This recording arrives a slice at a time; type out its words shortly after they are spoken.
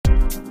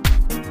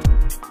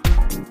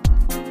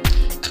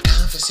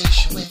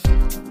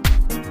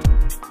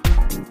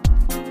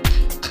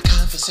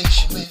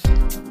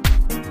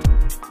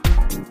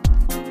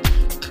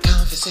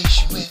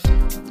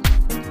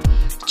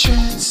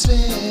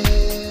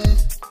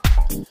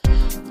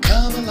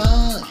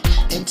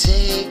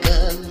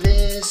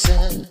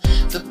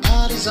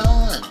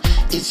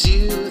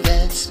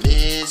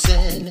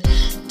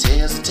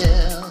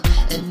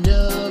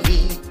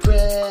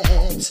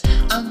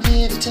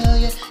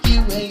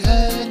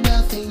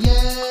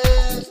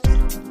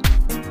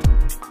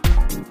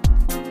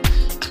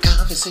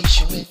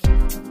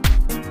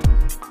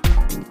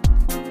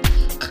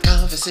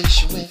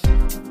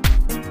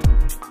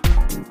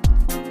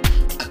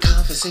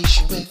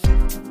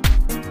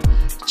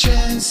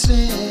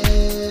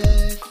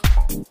expensive.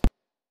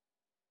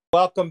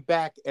 Welcome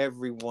back,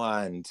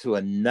 everyone, to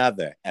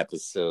another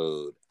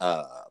episode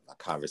of A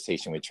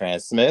Conversation with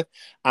Trance Smith.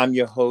 I'm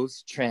your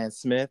host, Trance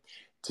Smith.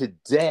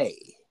 Today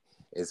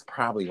is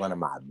probably one of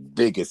my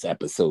biggest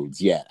episodes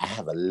yet. I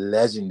have a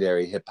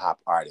legendary hip-hop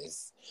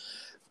artist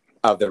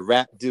of the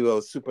rap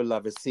duo Super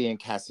Lover Cee and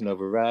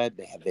Casanova Rudd.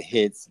 They have the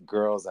hits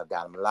Girls, I've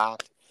Got 'Em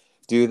Locked,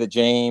 do the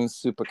James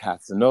Super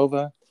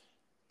Casanova.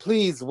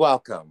 Please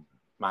welcome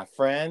my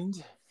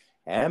friend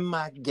and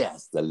my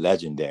guest, the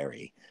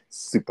legendary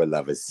Super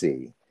Lover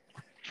Cee.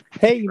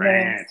 Hey,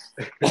 man.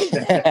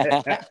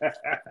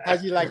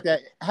 How'd you like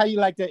that? How you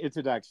like that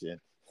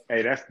introduction?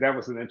 Hey, that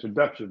was an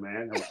introduction,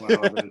 man. That was one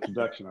hell of an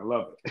introduction. I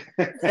love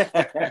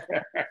it.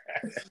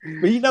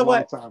 But you know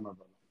what? Long time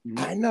ago.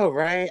 I know,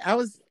 right? I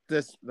was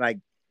just like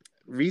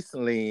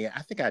recently,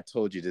 I think I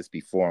told you this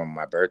before on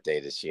my birthday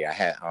this year.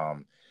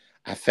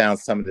 I found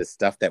some of the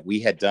stuff that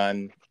we had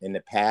done in the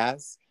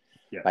past.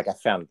 Yeah. Like I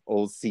found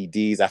old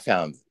CDs. I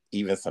found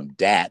even some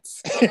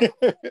DATs.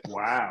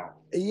 Wow.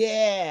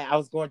 Yeah, I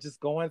was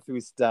going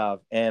through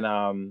stuff.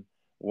 And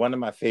one of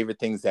my favorite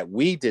things that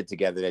we did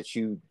together that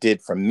you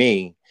did for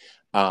me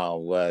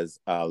was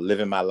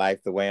living my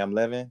life the way I'm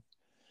living.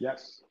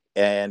 Yes.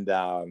 And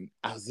I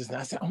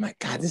said, oh my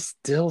God, this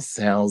still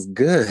sounds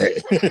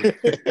good. I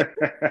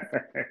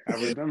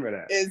remember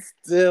that. It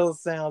still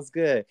sounds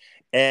good.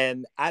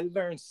 And I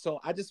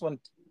just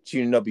want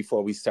you to know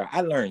before we start, I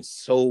learned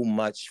so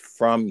much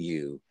from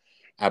you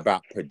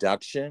about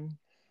production,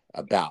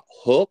 about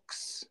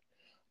hooks,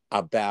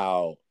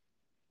 about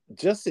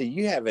just that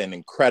you have an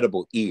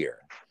incredible ear.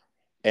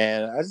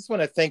 And I just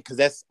want to thank, because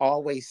that's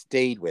always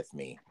stayed with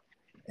me.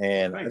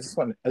 And I just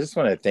want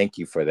to thank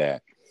you for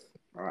that.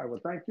 All right. Well,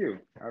 thank you.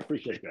 I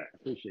appreciate that.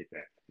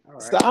 All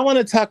right. So I want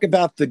to talk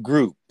about the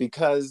group,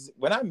 because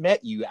when I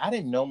met you, I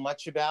didn't know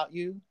much about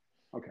you.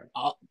 Okay.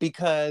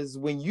 Because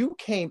when you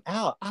came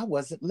out, I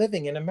wasn't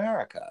living in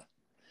America.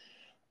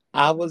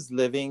 I was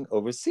living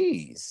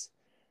overseas.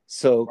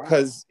 So,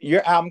 because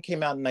your album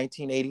came out in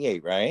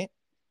 1988, right?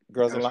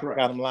 Girls Got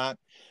 'Em Locked.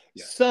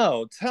 Yeah.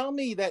 So tell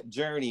me that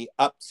journey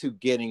up to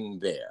getting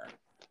there.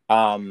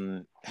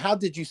 How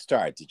did you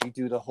start? Did you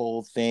do the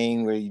whole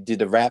thing where you did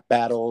the rap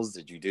battles?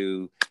 Did you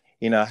do,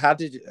 how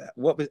did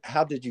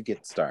you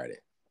get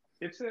started?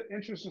 It's an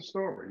interesting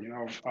story.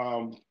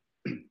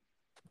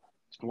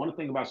 One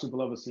thing about Super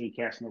Lover Cee and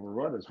Casanova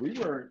Rudd is we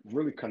weren't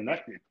really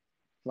connected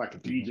like a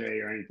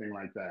DJ or anything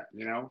like that,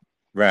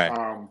 Right.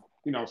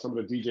 Some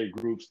of the DJ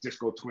groups,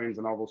 Disco Twins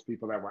and all those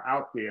people that were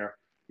out there,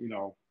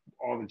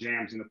 all the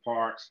jams in the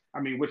parks,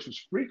 which was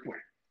frequent.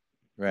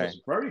 Right. It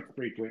was very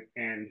frequent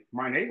in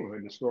my neighborhood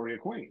in Astoria,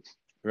 Queens.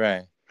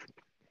 Right.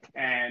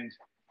 And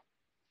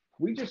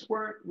we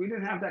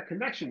didn't have that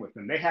connection with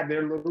them. They had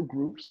their little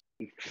groups.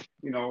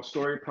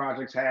 Astoria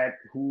Projects had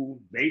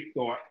who they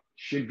thought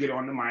should get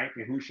on the mic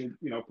and who should,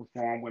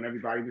 perform when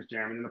everybody was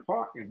jamming in the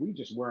park. And we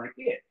just weren't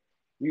it.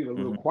 We were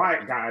the little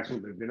quiet guys who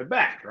lived in the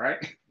back,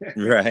 right?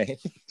 Right.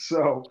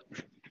 So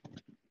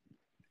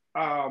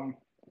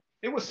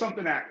it was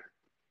something that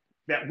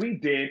we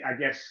did, I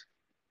guess,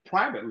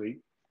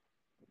 privately,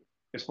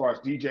 as far as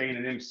DJing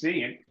and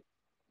MCing.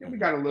 And we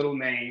got a little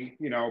name,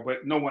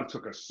 but no one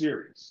took us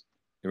serious.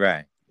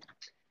 Right.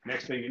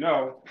 Next thing you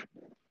know,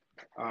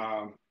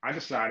 I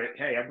decided,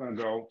 hey, I'm going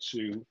to go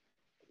to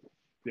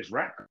this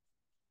rap.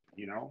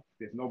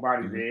 There's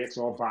nobody there. It's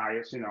all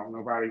biased.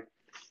 Nobody.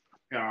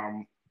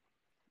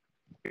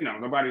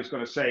 Nobody's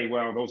going to say,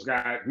 well, those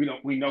guys,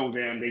 we know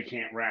them. They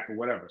can't rap or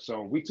whatever.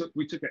 So we took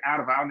it out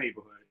of our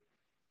neighborhood.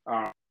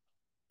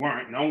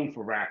 Weren't known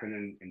for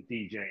rapping and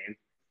DJing,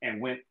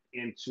 and went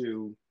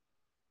into,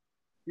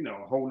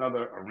 a whole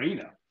nother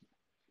arena.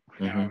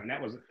 And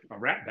that was a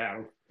rap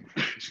battle.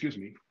 Excuse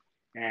me.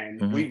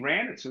 And we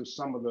ran into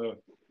some of the,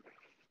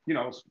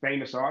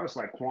 famous artists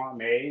like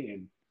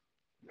Kwame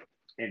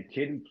and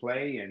Kid and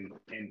Play and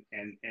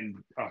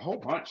a whole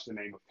bunch, to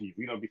name a few,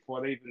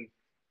 before they even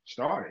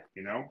started,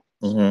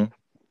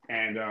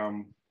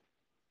 And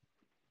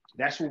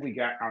that's when we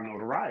got our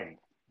notoriety.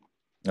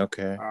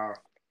 Okay.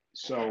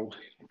 So,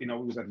 it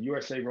was at the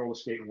USA Roller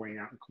Skating Ring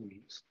out in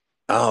Queens.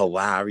 Oh,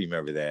 wow. I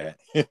remember that.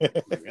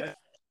 Yeah.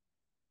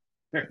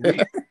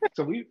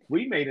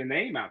 we made a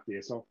name out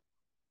there. So at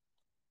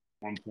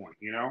one point,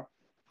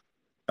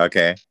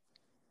 Okay. At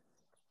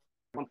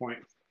one point,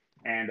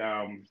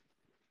 and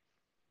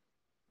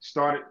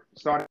started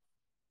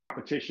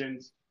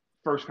competitions.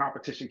 First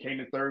competition came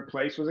in third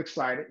place. Was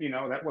excited.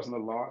 That wasn't a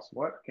loss.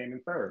 What came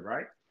in third,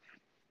 right?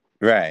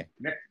 Right.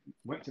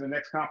 Went to the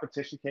next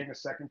competition, came in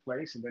second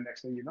place, and then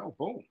next thing you know,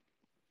 boom.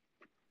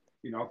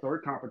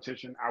 Third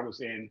competition, I was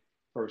in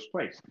first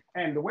place.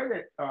 And the way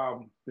that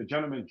the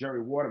gentleman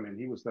Jerry Waterman,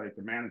 he was like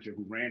the manager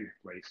who ran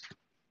that place.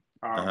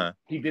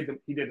 He did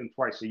them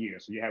twice a year.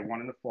 So you had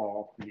one in the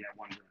fall, and you had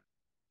one during.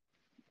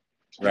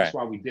 That's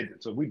why we did them.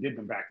 So we did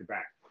them back to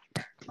back.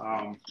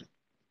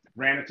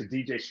 Ran into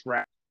DJ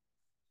Scrap.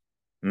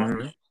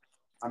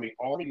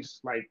 All these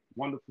like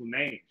wonderful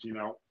names,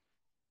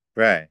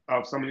 right,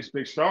 of some of these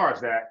big stars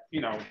that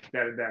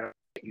that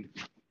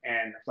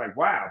And it's like,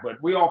 wow,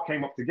 but we all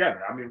came up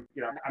together. I mean,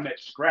 you know, I met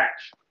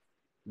Scratch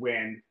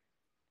when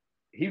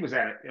he was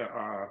at an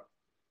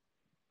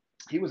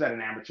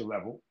amateur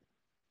level.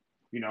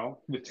 You know,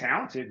 he was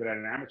talented, but at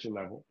an amateur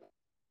level.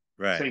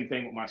 Right. Same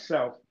thing with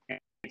myself. And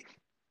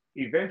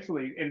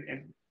eventually,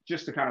 and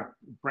just to kind of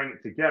bring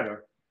it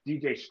together,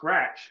 DJ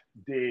Scratch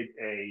did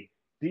a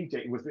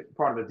DJ was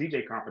part of the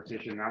DJ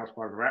competition, and I was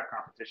part of the rap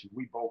competition.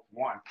 We both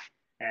won,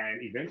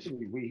 and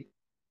eventually we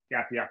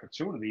got the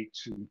opportunity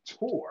to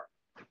tour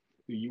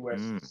the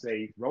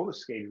USA roller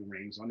skating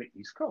rings on the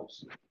East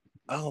Coast.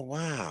 Oh,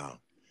 wow.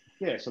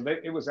 Yeah, so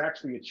it was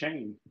actually a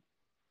chain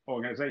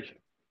organization.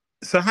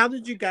 So how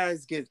did you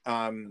guys get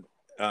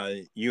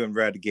you and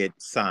Red get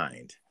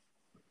signed?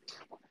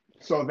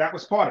 So that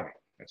was part of it.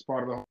 That's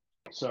part of the whole.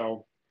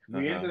 So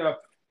we Uh-huh. ended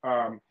up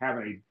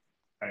having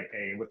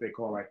a what they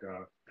call like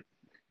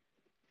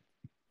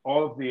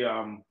all of the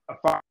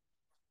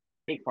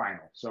a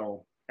final.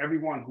 So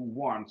everyone who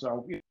won,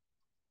 so you know,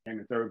 and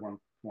the third one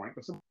point,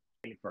 but some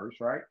first,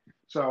 right?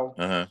 So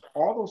Uh-huh.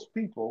 all those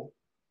people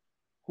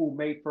who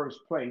made first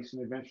place,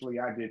 and eventually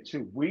I did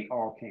too, we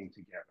all came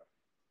together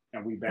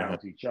and we Uh-huh.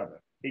 battled each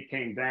other. It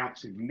came down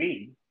to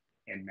me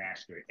and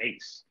Master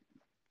Ace.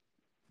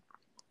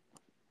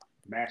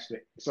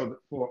 Master. So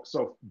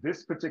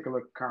this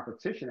particular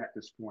competition at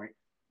this point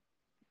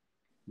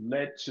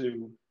led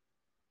to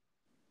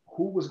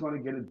who was going to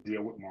get a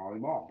deal with Marley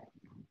Marl.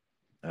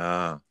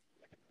 Ah.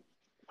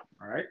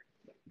 All right.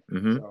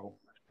 Mm-hmm. So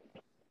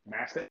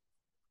Master.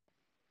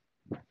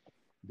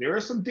 There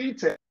are some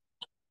details.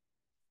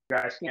 You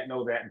guys can't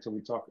know that until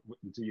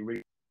you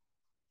read.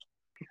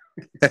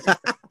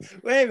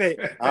 Wait a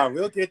minute.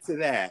 We'll get to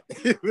that.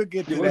 We'll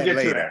get to We'll that get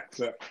later. to that.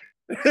 So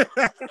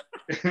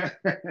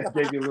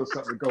gave you a little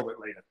something to go with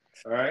later.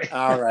 All right.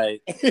 All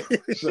right.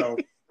 So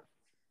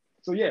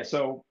yeah.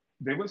 So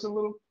there was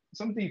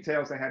some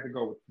details that had to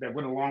go that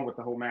went along with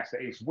the whole Master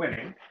Ace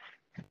winning,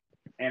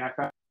 and I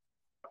found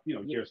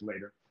years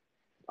later.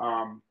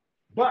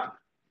 But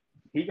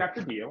he got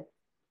the deal,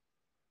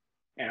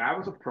 and I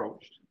was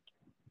approached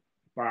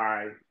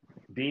by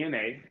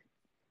DNA,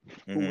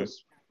 Mm-hmm.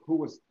 who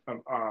was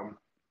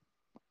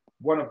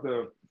one of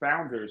the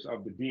founders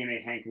of the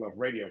DNA Hank Love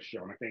radio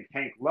show. And I think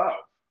Hank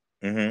Love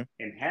Mm-hmm.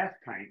 and Half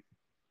Pint,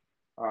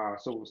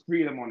 so it was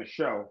three of them on the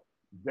show.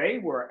 They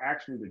were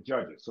actually the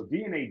judges. So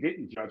DNA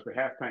didn't judge, but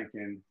Half Pint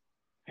and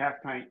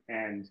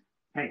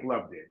Hank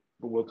Love did.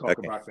 But we'll talk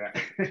Okay. about that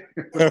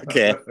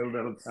Okay. a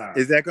little time.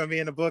 Is that going to be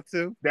in the book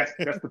too? That's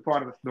the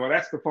part of the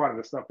that's the part of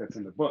the stuff that's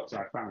in the book. So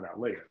I found out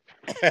later.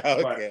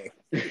 Okay.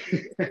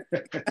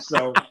 But,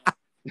 so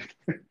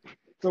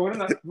what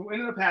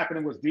ended up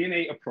happening was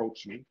DNA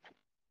approached me.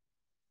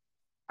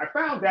 I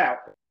found out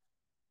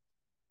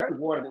Red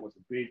Water was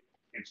a big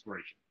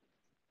inspiration.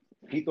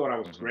 He thought I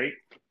was great.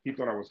 He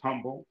thought I was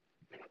humble.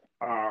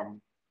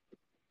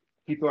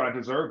 He thought I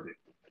deserved it.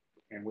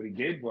 And what he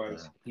did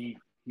was he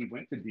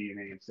went to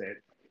DNA and said,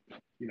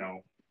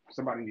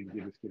 somebody needs to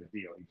give this kid a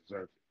deal. He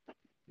deserves it.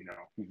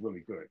 He's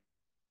really good.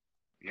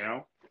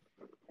 Uh-huh.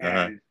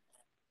 And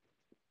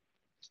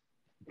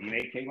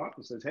DNA came up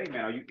and says, "Hey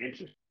man, are you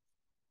interested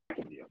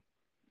in a deal?"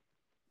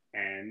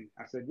 And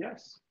I said,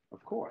 "Yes,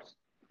 of course."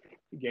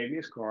 He gave me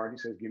his card. He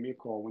says, "Give me a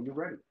call when you're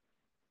ready."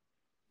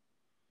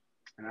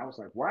 And I was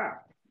like, "Wow."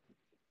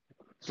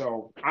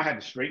 So I had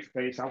a straight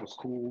face. I was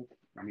cool.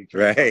 I mean,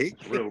 Right.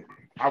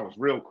 I was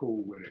real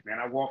cool with it, man.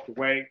 I walked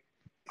away.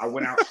 I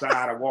went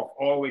outside. I walked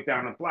all the way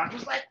down the block. I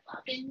was like,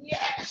 "Fucking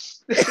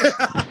yes,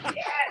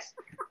 yes!"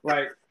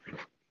 Like,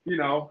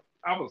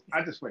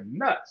 I just went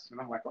nuts, and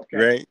I'm like, "Okay."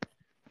 Right.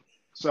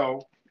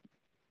 So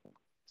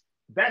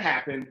that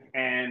happened,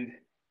 and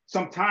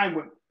some time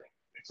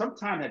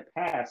had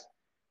passed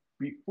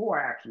before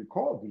I actually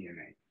called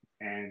DNA,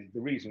 and the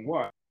reason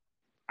was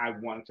I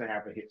wanted to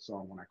have a hit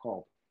song when I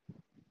called.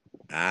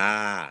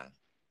 Ah.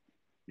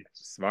 Yes.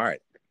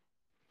 Smart.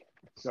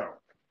 So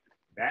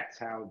that's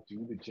how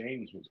Do the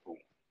James was born.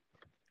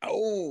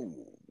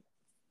 Oh.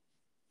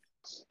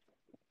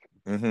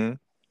 Mm-hmm.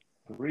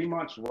 3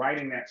 months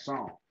writing that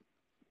song,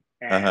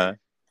 and Uh-huh.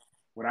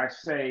 when I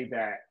say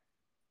that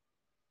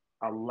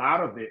a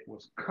lot of it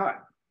was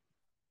cut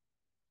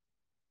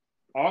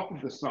off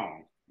of the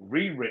song,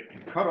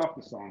 rewritten, cut off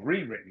the song,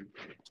 rewritten,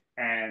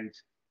 and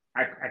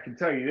I can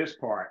tell you this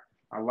part: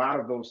 a lot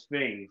of those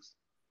things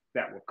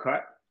that were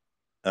cut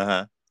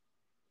Uh-huh.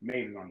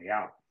 made it on the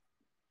album.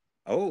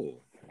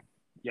 Oh.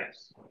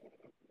 Yes.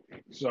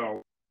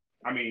 So,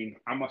 I mean,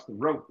 I must have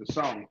wrote the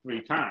song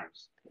 3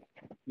 times,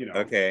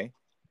 Okay.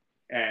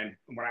 And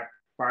when I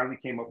finally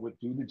came up with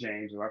Do the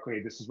James, I was like,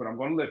 okay, this is what I'm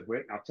going to live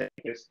with. I'll take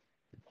this.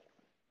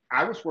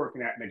 I was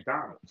working at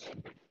McDonald's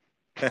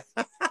at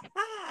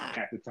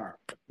the time.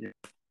 Yeah.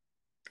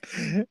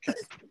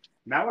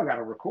 Now I got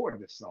to record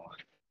this song.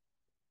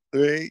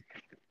 Right.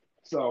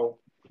 So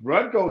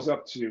Rudd goes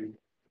up to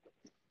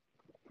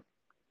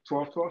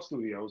 1212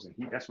 Studios, and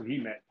that's when he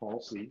met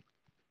Paul C.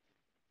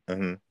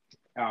 Mm-hmm.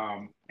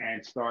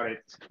 And started,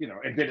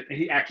 and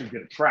he actually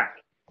did a track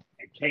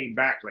and came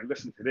back like,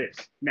 listen to this.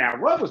 Now,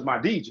 Rudd was my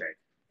DJ.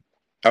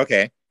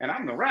 Okay. and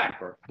I'm the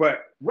rapper. But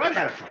Run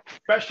had a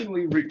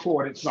professionally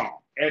recorded song,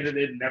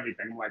 edited and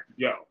everything. I'm like,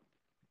 yo.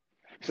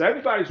 So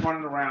everybody's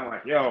running around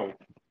like, yo,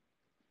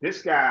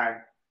 this guy,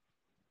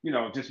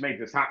 just made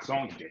this hot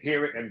song. Did you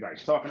hear it?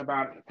 Everybody's talking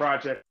about it, the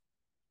project.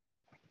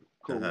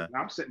 Cool. Uh-huh. And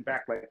I'm sitting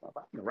back like, oh,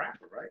 I'm the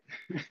rapper, right?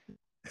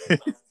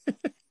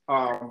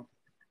 um,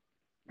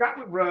 got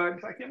with Rudd.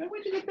 He's like, yeah, man,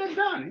 where'd you get that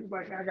done? He was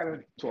like, I got a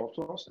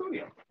 12-12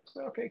 studio. I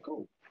said, okay,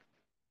 cool.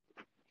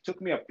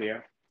 Took me up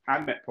there. I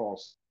met Paul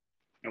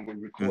and we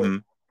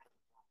recorded.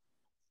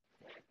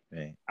 Mm-hmm.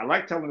 Right. I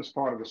like telling this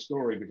part of the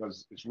story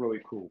because it's really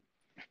cool.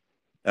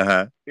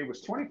 Uh-huh. It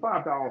was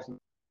 $25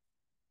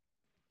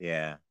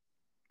 Yeah.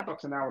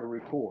 bucks an hour to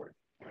record.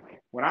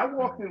 When I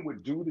walked Uh-huh. in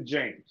with Do the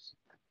James,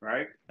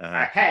 right? I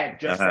Uh-huh. had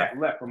just Uh-huh. that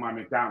left from my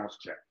McDonald's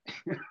check.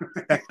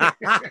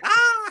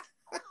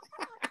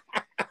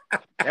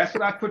 That's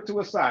what I put to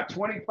aside,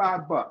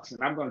 $25.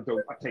 And I'm going to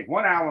do, I'll take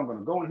 1 hour. I'm going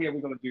to go in here.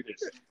 We're going to do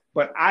this.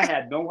 But I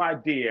had no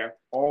idea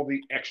all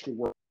the extra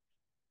work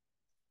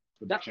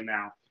production.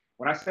 Now,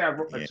 when I say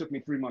Yeah. it took me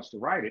 3 months to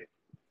write it,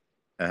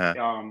 Uh-huh.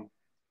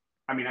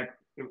 I mean,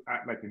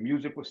 like the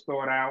music was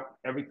thought out,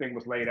 everything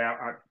was laid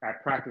out. I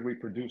practically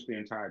produced the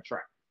entire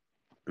track.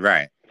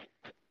 Right.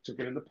 Took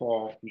it into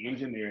Paul. He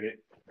engineered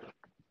it.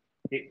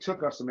 It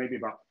took us maybe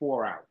about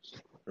 4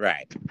 hours.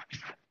 Right.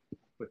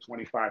 For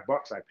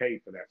 $25, I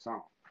paid for that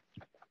song.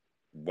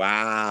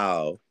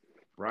 Wow.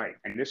 Right.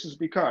 And this is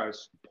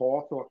because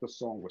Paul thought the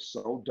song was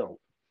so dope.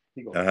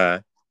 He goes,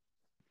 Uh-huh.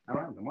 I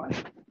don't have the money.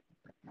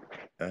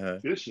 Uh-huh.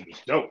 This shit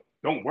is dope.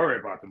 Don't worry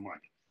about the money.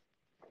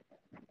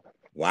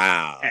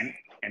 Wow.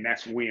 And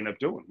that's what we ended up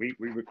doing. We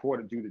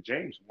recorded Do the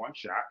James one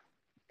shot.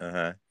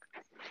 Uh-huh.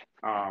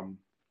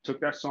 Took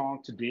that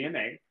song to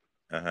DNA.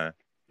 Uh-huh.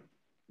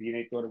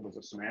 DNA thought it was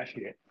a smash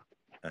hit.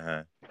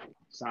 Uh-huh.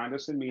 Signed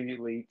us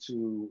immediately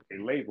to a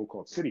label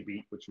called City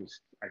Beat, which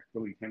was, I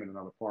believe, him and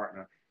another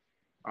partner,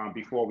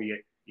 before we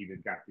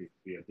even got the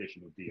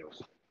additional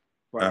deals.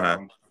 But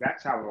Uh-huh.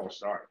 that's how it all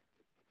started.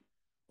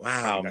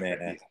 How we Wow, got that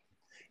man. deal.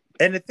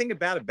 And the thing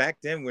about it, back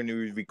then when we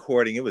were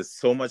recording, it was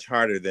so much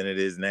harder than it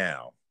is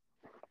now.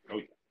 Oh,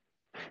 yeah.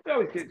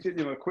 Well,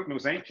 equipment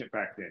was ancient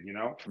back then,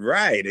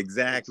 Right,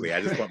 exactly.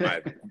 I just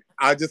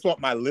want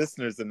my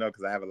listeners to know,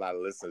 because I have a lot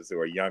of listeners who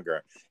are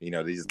younger. They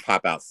just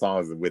pop out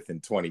songs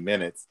within 20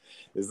 minutes.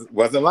 It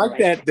wasn't like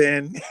that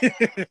then.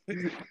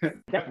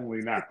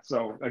 Definitely not.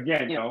 So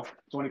again,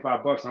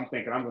 $25. I'm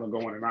thinking I'm going to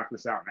go in and knock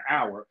this out in an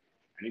hour,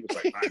 and he was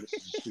like, "Man, this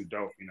is just too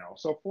dope,"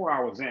 So 4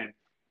 hours in,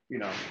 you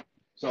know,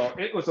 so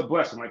it was a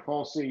blessing. Like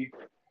Paul C.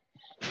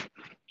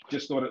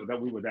 just thought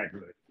that we were that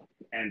good,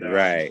 and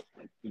Right.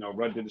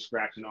 Rudd did the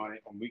scratching on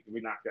it, and we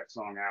knocked that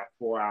song out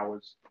 4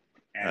 hours,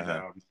 and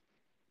Uh-huh.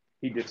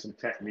 he did some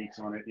techniques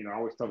on it. I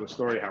always tell the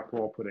story how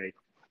Paul put a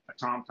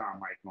tom-tom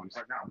mic on. It's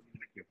like, no, we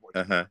make your voice.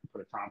 Uh-huh.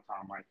 Put a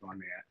tom-tom mic on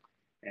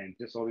there, and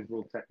just all these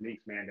little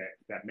techniques, man,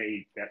 that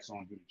made that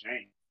song Do the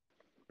James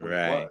what it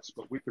Right. was.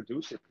 But we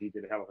produced it. He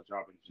did a hell of a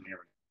job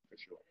engineering it, for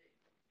sure.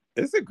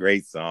 It's a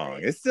great song.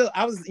 It's still,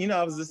 I was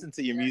listening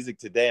to your music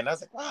today, and I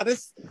was like, wow,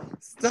 this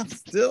stuff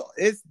still,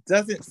 it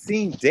doesn't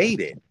seem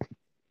dated.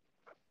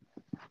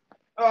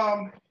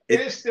 It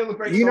is still a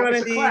great You know song. what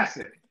It's I a mean?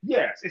 classic.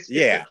 Yes, it's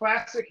Yeah. a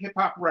classic hip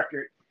hop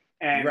record,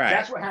 and Right.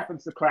 that's what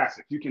happens to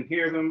classics. You can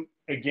hear them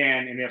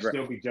again, and they'll Right.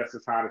 still be just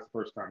as hot as the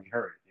first time you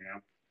heard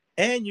it.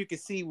 And you can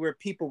see where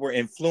people were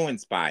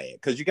influenced by it,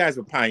 because you guys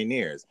were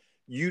pioneers.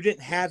 You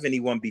didn't have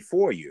anyone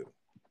before you.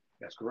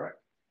 That's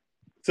correct.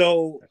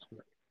 So That's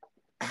correct.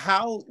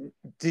 how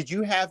did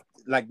you have,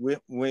 like,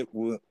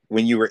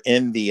 when you were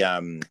in the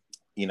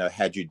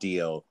had your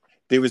deal,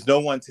 there was no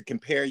one to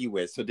compare you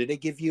with, so did they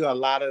give you a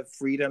lot of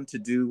freedom to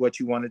do what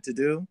you wanted to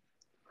do?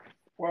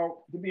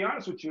 Well, to be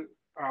honest with you,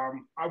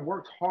 I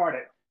worked hard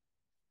at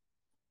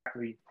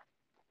exactly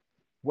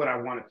what I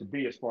wanted to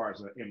be as far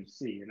as an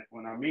MC, and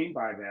what I mean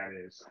by that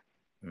is,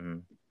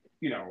 Mm-hmm.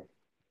 you know,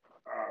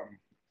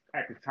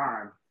 at the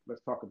time,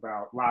 let's talk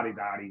about Lottie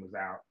Dottie was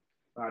out.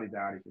 Lottie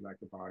Dottie, if you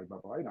like the body, blah,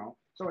 blah,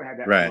 So I had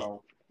that Right.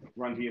 flow.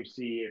 Run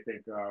DMC, I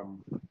think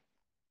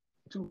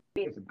 2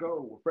 years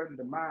ago, a friend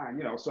of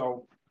mine,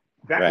 so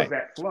that was Right.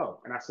 that flow.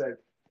 And I said,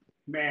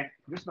 man,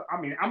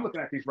 I'm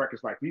looking at these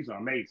records like these are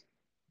amazing,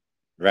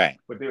 Right.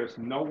 but there's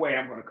no way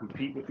I'm going to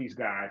compete with these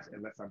guys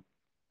unless I'm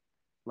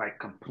like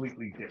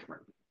completely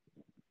different.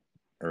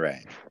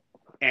 Right.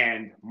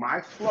 And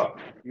my flow,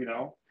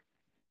 the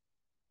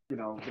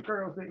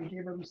girls didn't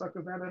give him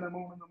suckers out of the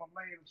moon, and I'm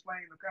laying, I'm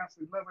slaying, I'm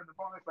constantly loving the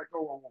ball. It's like,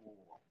 oh, whoa, whoa, whoa,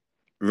 whoa.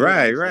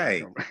 Right.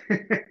 Right.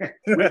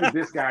 Where did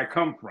this guy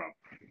come from?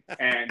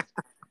 And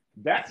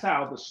that's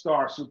how the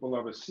star Super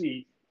Lover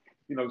Cee,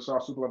 the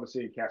star Super Lover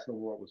Cee and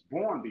Casanova was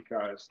born,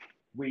 because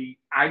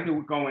I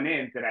knew going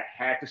in that I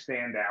had to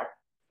stand out.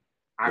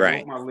 I wrote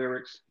Right. my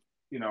lyrics,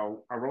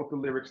 I wrote the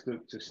lyrics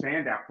to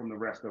stand out from the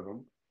rest of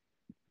them.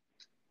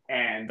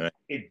 And Right.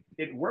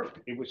 it worked.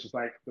 It was just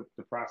like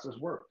the process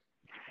worked.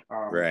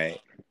 Right.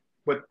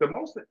 But the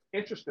most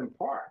interesting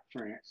part,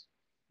 Trance,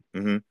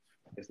 Mm-hmm.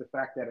 is the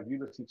fact that if you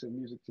listen to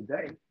music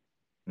today,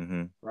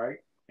 Mm-hmm. right,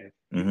 if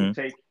you Mm-hmm. can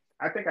take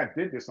I think I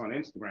did this on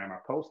Instagram. I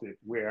posted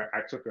where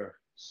I took a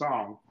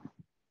song.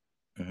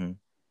 Mm-hmm.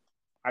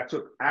 I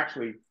took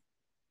actually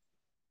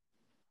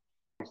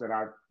songs that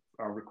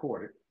I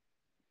recorded,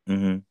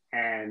 Mm-hmm.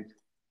 and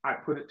I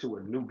put it to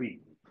a new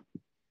beat,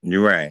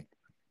 You're right.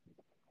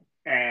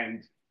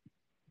 and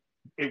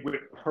it went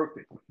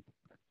perfect.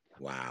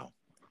 Wow.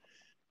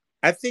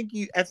 I think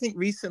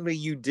recently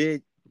you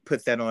did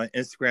put that on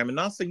Instagram, and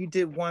also you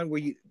did one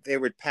where they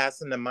were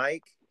passing the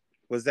mic.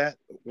 Was that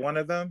one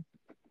of them?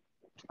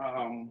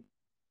 Um,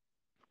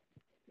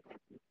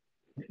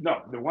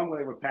 no, the one where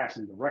they were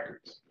passing the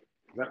records.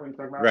 Is that what you're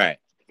talking about? Right.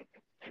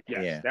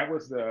 Yes, Yeah. that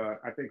was the.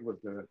 I think it was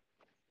the.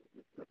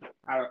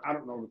 I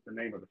don't know the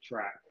name of the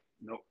track.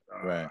 No,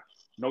 Right.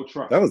 no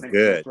trust. That I was think it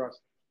was no good. trust.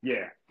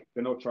 Yeah,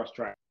 the no trust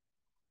track.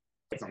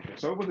 Something.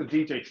 So it was a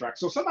DJ track.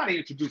 So somebody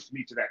introduced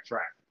me to that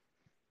track,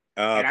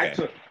 and I Okay.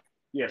 took.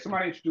 Yeah,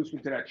 somebody introduced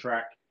me to that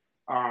track.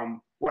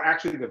 Well,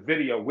 actually, the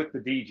video with the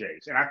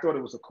DJs, and I thought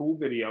it was a cool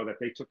video that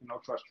they took the no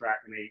trust track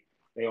and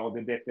they all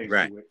did their things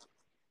Right. to it.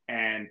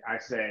 And I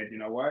said, you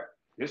know what,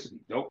 this would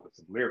be dope with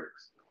some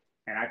lyrics.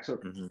 And I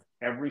took Mm-hmm.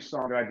 every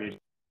song that I did,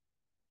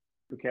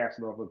 the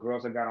Casanova,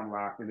 Girls That Got 'Em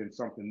Locked, and then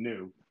something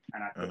new,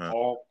 and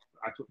Uh-huh.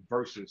 I took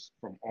verses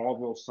from all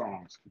those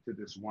songs to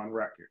this one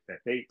record that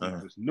they, Uh-huh.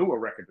 this newer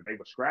record that they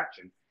were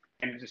scratching,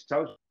 and it just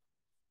tells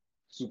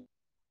you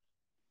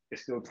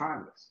it's still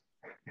timeless.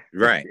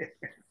 Right.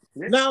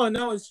 Yeah.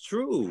 No, it's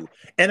true.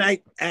 And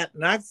I've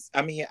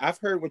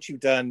heard what you've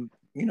done,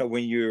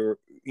 when you're,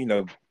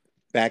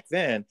 back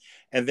then.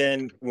 And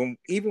then when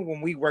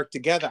we worked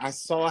together, I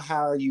saw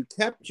how you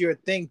kept your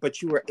thing,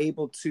 but you were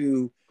able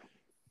to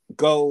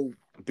go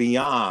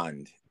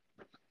beyond.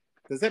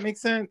 Does that make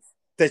sense?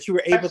 That you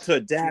were able Yes, to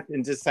adapt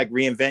and just like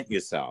reinvent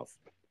yourself.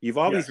 You've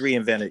always yes,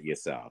 reinvented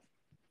yourself.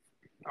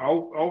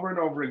 over and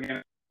over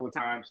again, all the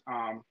times.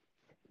 And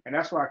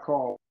that's why I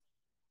call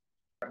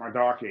my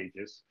dark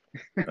ages.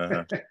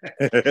 Uh-huh.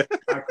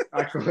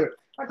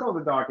 I call it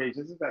the dark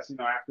ages. That's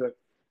after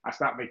I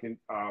stopped making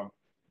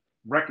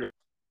records,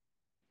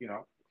 you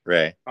know,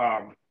 Right.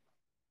 um,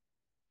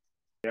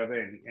 and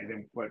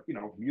then but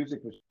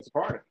music was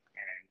part of it,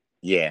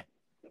 Yeah.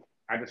 and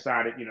I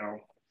decided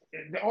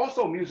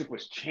also music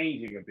was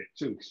changing a bit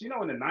too, because in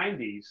the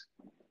 '90s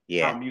how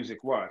Yeah.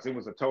 music was, it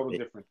was a total It,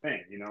 different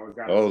thing. It got a little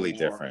totally more,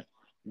 different.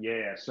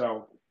 yeah.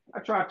 So I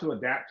tried to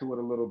adapt to it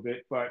a little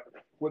bit, but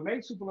what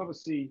made Super Lover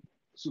Cee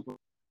super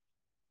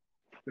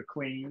the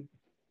clean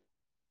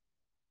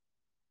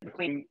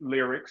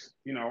lyrics.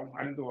 I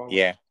didn't do all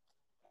Yeah.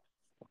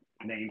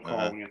 the name Uh-huh.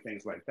 calling and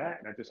things like that.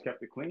 And I just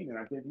kept it clean and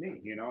I did me,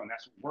 and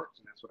that's what works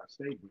and that's what I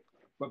stayed with.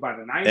 But by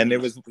the And there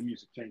 90s, was the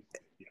music changed.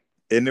 Yeah.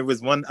 and there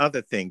was one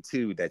other thing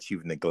too that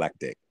you've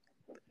neglected.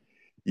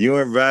 You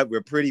and Rub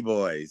were pretty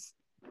boys.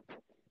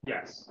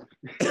 Yes.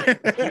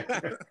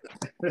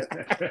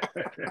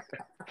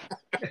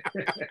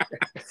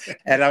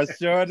 And I'm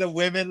sure the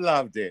women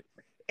loved it.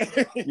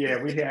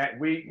 Yeah, we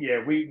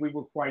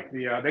were quite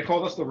the they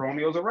called us the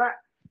Romeos of rap.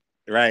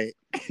 Right.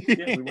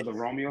 Yeah, we were the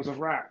Romeos of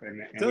rap, and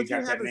we Don't you got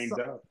have that a named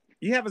song? up.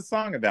 You have a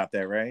song about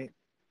that, right?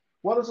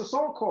 Well, there's a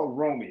song called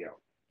Romeo.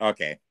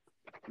 Okay.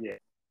 Yeah.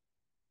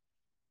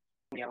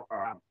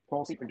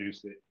 Paul C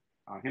produced it.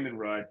 Him and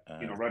Rudd.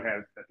 Uh-huh. Rudd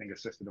had, I think,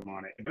 assisted him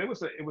on it. But it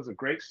was a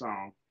great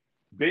song,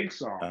 big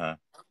song Uh-huh.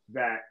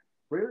 that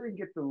really didn't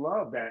get the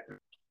love that it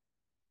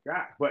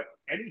got. But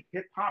any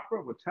hip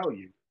hopper will tell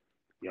you,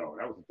 yo,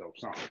 that was a dope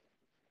song.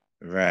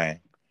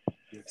 Right.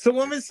 So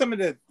what was some of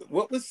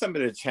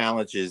the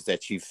challenges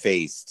that you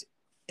faced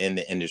in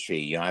the industry?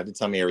 You don't have to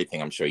tell me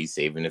everything. I'm sure you're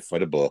saving it for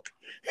the book.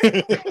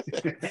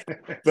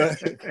 But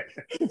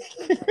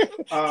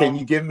can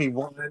you um, give me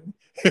one?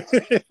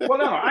 well,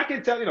 no, I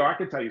can tell you. I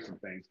can tell you some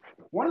things.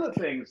 One of the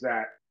things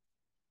that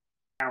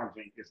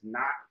challenging is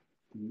not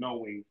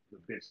knowing the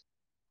business,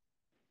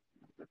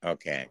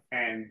 Okay.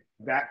 and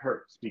that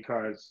hurts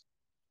because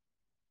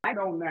I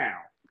know now.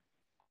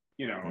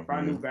 If I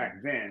knew Mm-hmm.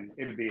 back then,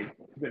 it'd been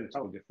a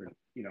totally different,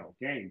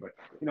 game. But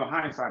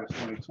hindsight is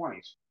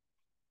 2020.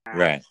 Now,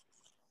 Right.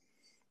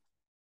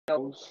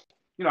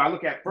 I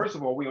look at, first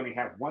of all, we only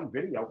have one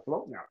video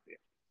floating out there.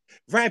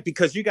 Right,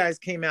 because you guys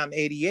came out in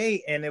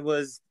 '88, and that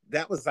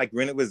was like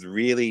when it was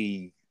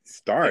really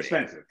starting.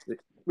 Expensive.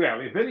 Yeah, I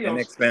mean, videos. Well,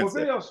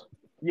 Inexpensive. videos.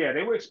 Yeah,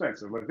 they were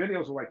expensive, but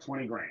videos were like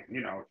 20 grand. But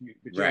you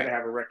had to Right.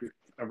 have a record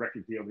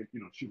deal to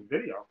shoot a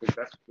video because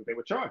that's what they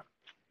were charging.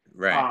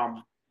 Right.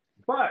 Um,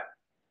 but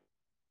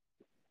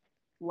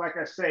like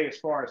I say, as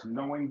far as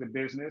knowing the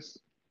business,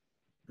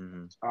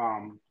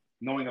 Mm-hmm.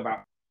 knowing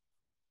about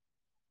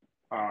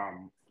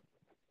um,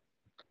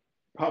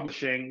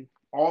 publishing,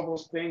 all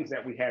those things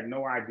that we had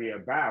no idea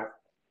about,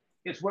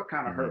 it's what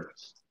kind of Mm-hmm. hurt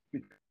us.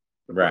 Because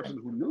the Right. person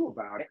who knew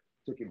about it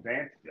took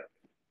advantage of it.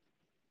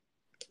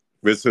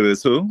 With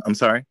who? I'm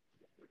sorry.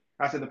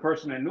 I said the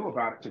person that knew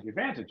about it took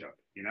advantage of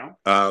it.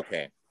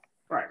 Okay.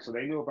 Right. So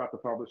they knew about the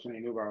publishing, they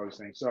knew about all these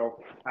things.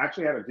 So I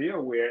actually had a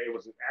deal where it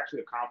was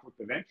actually a conflict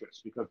of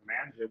interest because the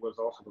manager was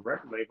also the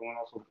record label and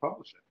also the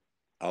publisher.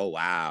 Oh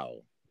wow.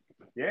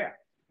 Yeah.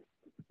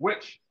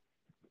 Which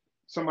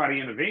somebody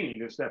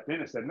intervened and stepped in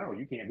and said, no,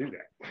 you can't do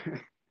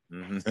that.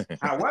 Mhm.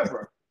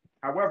 However,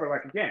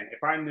 like again,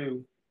 if I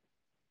knew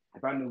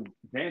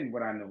then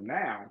what I know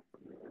now,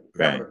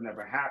 that would Right. have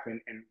never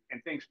happened, and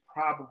things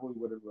probably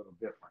would have been a little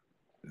different.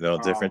 A little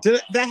different. Um,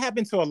 That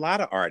happened to a lot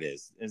of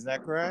artists. Is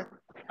that correct?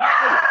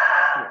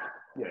 yeah,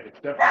 it's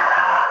definitely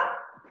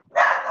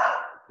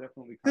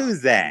common,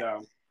 Who's and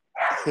that?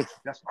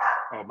 that's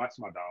that's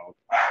my dog.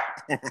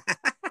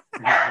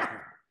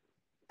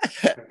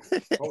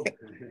 Hold on.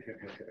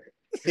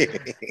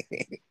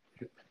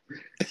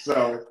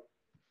 so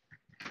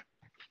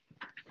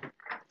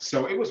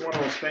so it was one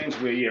of those things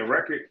where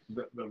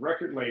the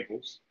record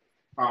labels.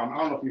 I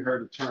don't know if you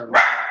heard the term.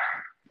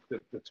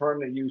 The term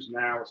they use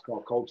now is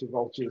called culture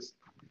vultures.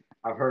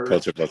 I've heard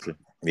Culture Vulture.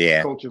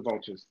 Yeah. culture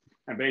vultures,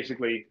 and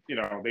basically,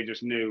 they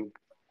just knew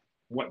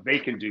what they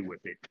can do with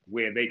it,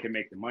 where they can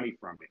make the money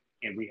from it,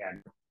 and we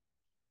had.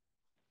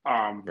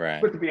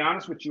 Right. But to be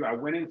honest with you, I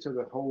went into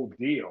the whole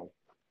deal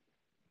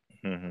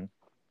Hmm.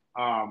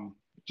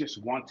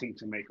 just wanting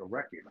to make a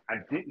record. I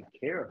didn't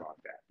care about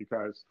that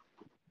because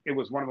it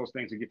was one of those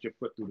things to get your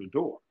foot through the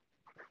door.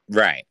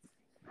 Right.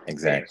 Yeah,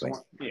 Exactly.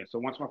 so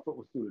once my foot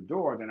was through the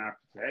door, then I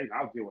said, hey,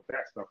 I'll deal with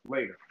that stuff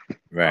later.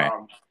 Right.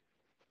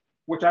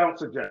 Which I don't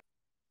suggest.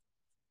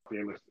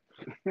 Know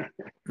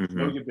Hmm.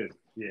 your business.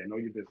 Yeah, know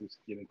your business.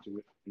 Get into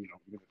it. You're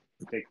gonna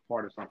take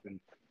part of something.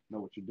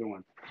 Know what you're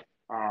doing.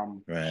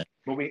 Right.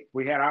 But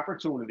we had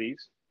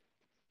opportunities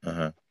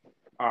Uh-huh.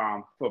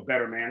 for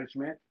better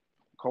management,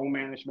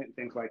 co-management, and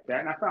things like that.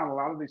 And I found a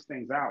lot of these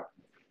things out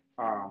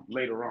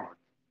later on.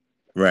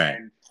 Right.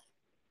 And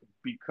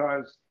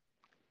because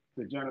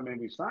the gentleman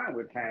we signed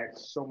with had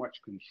so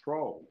much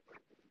control,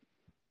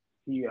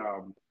 he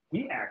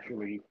he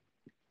actually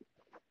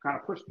kind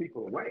of pushed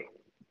people away.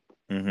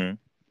 Hmm.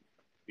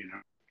 You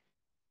know,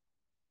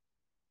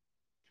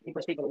 he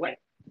pushed people away.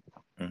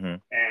 Hmm.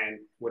 And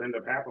what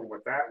ended up happening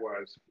with that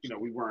was,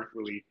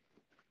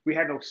 we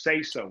had no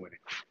say so in it.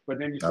 But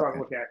then you start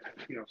to Okay.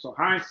 look at, so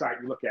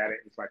hindsight, you look at it,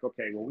 it's like,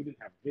 okay, well, we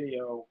didn't have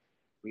video,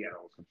 we had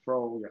all this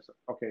control.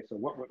 Okay, so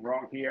what went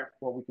wrong here?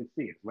 Well, we can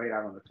see it's laid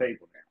out on the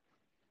table now.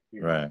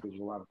 Right. There's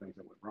a lot of things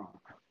that went wrong.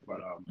 But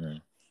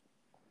Mm.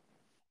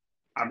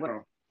 I'm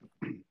going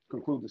to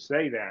conclude to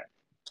say that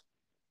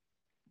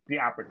the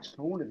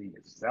opportunity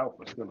itself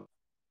was still,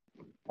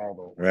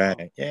 although it went wrong.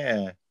 Right.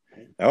 Yeah.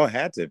 Oh, it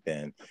had to have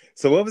been.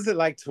 So what was it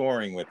like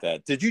touring with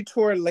that? Did you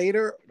tour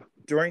later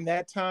during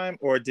that time,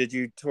 or did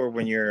you tour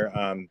when you're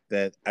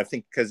that I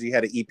think because you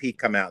had an EP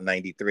come out in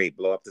 '93,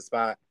 Blow Up the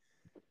Spot?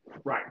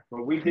 Right.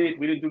 But we didn't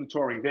do the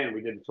touring then.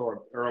 We did the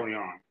tour early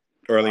on.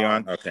 Early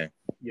on? Um, Okay.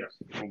 yes,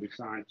 when we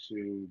signed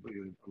to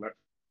Electric,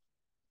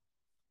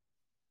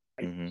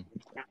 right? Mm-hmm.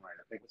 I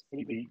think it's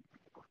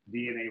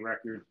DNA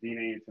Records,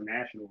 DNA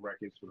International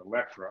Records with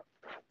Elektra,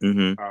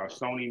 Mm-hmm.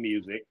 Sony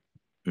Music,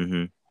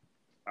 Mm-hmm.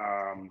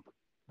 um,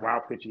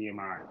 Wild Pitch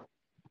EMI.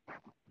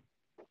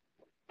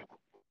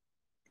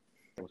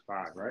 It was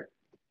five, right?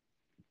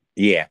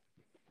 Yeah.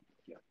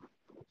 Yeah.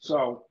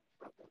 So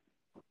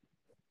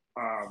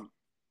um,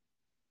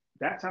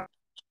 that's how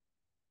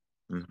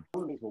Mm-hmm.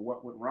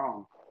 what went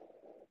wrong.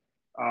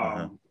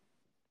 Uh-huh. Um,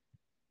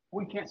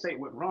 we can't say it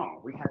went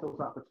wrong. We had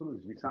those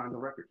opportunities. We signed the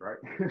records, right?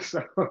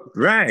 So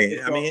Right.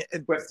 it's I all, mean,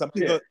 but some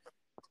yeah, people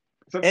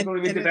some people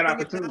don't even and get the that thing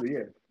about opportunity.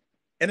 Yeah,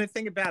 and the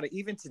thing about it,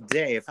 even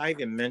today, if I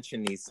even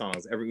mention these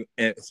songs,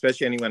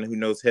 especially anyone who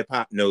knows hip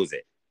hop knows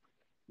it.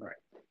 right,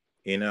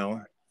 You know,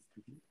 right.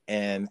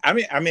 and I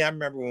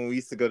remember when we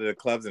used to go to the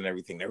clubs and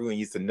everything. Everyone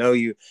used to know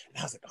you,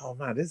 and I was like, "Oh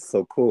man, this is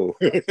so cool."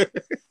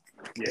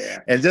 Yeah,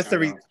 And just I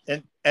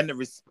know. and the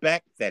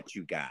respect that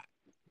you got.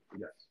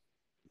 Yes,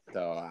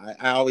 So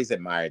I always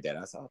admired that.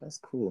 I said, "Oh, that's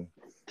cool."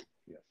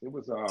 yes. It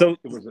was So,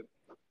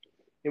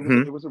 it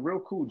hmm, was a real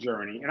cool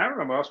journey. And I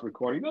remember us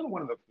recording.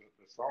 One of the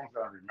songs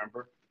that I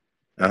remember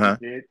that we uh-huh.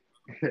 did.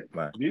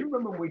 Right. Do you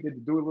remember when we did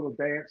the Do a Little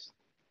Dance?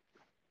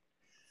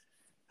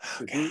 Oh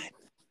The do God,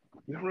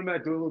 You don't remember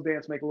that Do a Little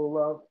Dance, Make a Little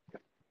Love?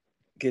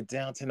 get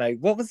down tonight.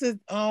 What was it?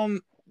 Did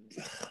What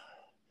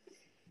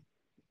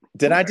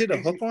was I that? did a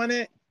hook Casey? on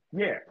it?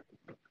 Yeah,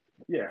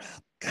 yeah.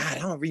 God, I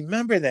don't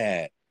remember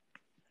that.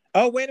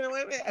 Oh, wait a minute,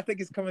 wait a minute. I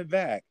think it's coming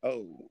back.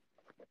 Oh,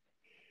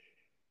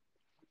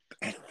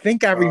 I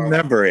think I Um,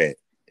 remember it.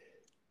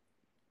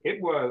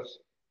 it was.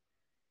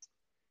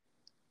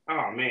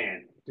 Oh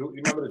man, you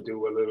remember to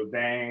Do a Little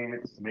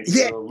Dance, Make a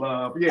Yeah, Little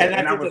Love? Yeah, and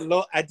and I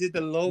was. I did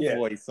the low Yeah,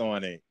 voice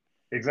on it.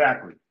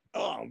 exactly.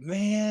 Oh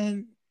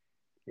man.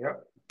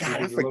 Yep. We God, I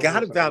did the low forgot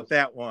voice, and I about was.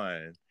 that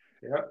one.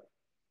 Yep.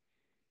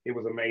 It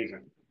was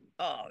amazing.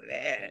 Oh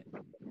man.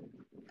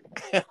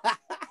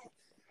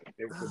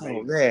 It was Oh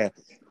amazing. man.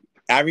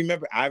 I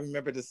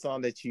remember the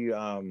song that you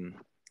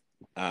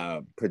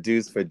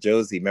produced for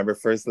Josie. Remember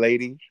First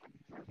Lady?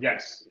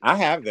 Yes. I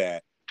have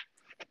that.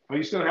 Oh,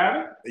 you still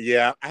have it?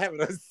 Yeah, I have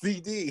it on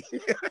CD.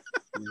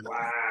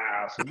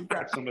 Wow. So you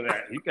got some of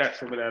that. You got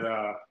some of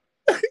that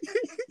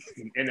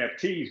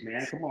NFTs,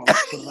 man. Come on,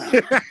 let's put them out.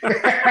 Let's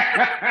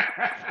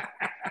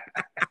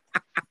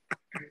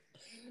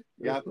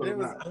Yeah, put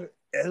them out.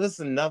 it was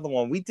another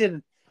one. We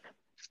did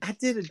I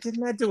did it.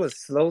 Didn't I do a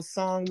slow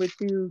song with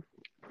you?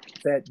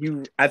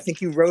 I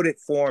think you wrote it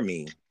for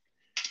me.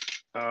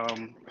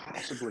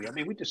 Possibly. I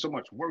mean, we did so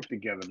much work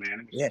together,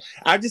 man. Yeah,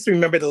 I just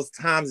remember those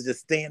times just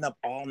staying up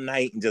all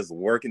night and just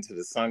working till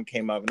the sun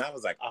came up, and I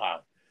was like,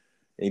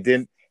 and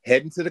then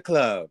heading to the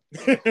club.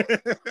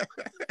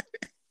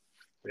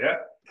 Yeah.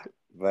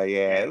 But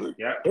yeah,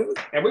 Yeah. it was.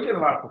 And we did a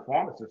lot of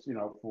performances,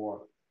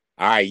 for.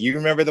 All right, you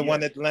remember the Yeah.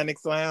 one at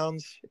Lennox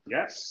Lounge?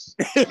 Yes.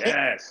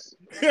 Yes.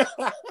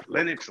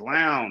 Lennox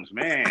Lounge,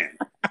 man.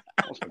 I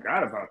almost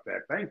forgot about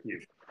that. Thank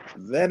you.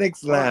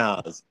 Lennox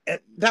Lounge. And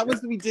that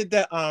was we did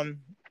that.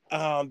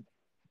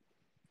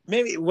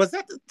 Maybe was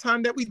that the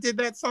time that we did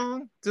that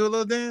song? Do a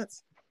little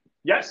dance.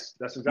 Yes,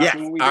 that's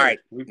exactly what we did. All right,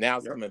 now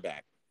it's coming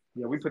back.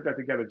 Yeah, we put that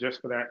together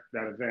just for that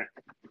event.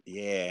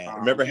 Yeah,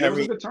 remember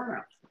Henry? It was a good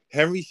turnout.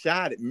 Henry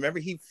shot it. Remember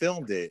he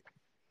filmed it.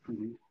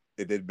 Mm-hmm.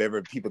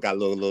 Remember people got a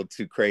little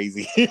too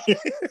crazy.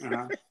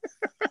 Uh-huh.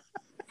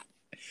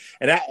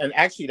 And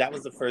actually that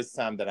was the first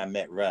time that I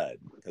met Rudd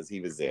because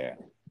he was there,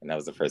 and that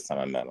was the first time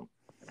I met him.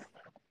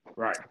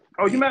 Right.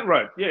 Oh, you met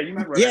Rudd. Yeah, you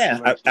met Rudd.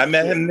 Yeah, I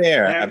met him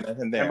there. I met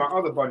him there. And my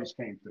other buddies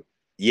came through.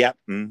 Yep.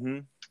 Mm-hmm.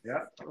 Yeah.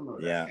 I don't know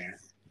that, yeah. Man.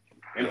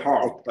 In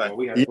Harlem. But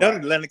the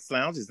Lennox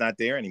Lounge is not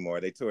there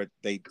anymore. They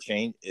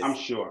changed. I'm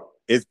sure.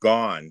 It's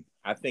gone.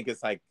 I think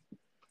it's like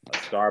a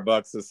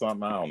Starbucks or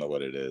something. I don't know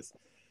what it is.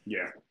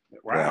 Yeah.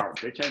 Wow. Yeah.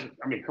 They changed.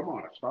 I mean, come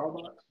on, a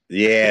Starbucks.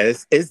 Yeah,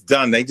 it's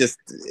done. They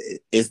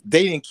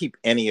didn't keep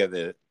any of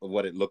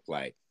what it looked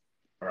like.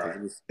 Right.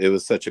 It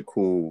was such a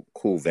cool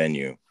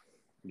venue.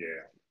 Yeah.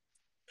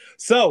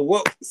 So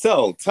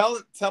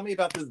tell me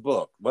about this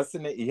book. What's the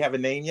name? You have a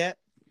name yet?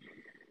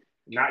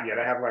 Not yet.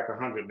 I have like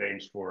 100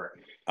 names for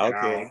it.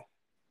 Okay.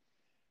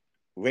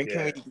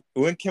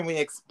 When can we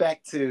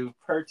expect to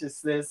purchase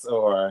this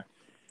or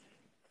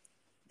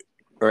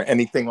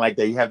anything like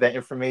that? You have that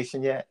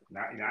information yet?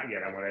 Not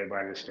yet. I want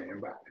everybody to stand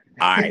by.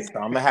 All right, so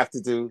I'm gonna have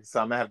to do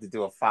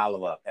a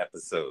follow-up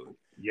episode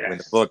when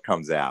the book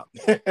comes out.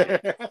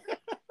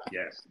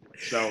 Yes.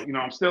 So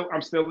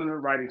I'm still in the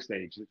writing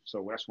stage,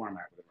 so that's where I'm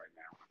at with it right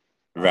now.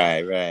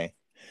 Right.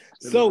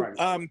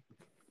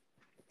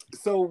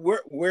 So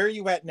where are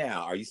you at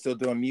now? Are you still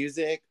doing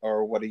music,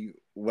 or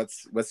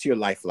what's your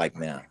life like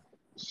now?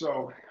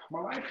 So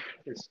my life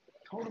is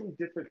totally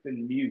different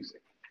than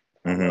music.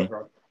 Mm-hmm.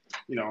 However,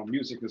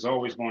 music is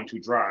always going to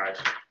drive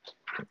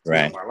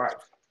my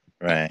life.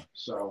 Right.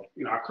 So,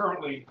 I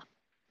currently,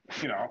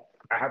 I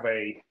have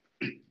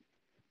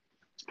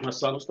my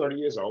son who's 30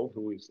 years old,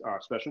 who is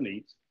special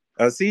needs.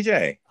 Oh,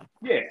 CJ.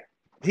 Yeah.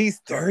 He's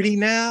 30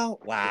 now?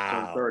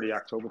 Wow. 30,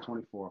 October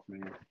 24th,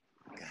 man.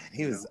 God,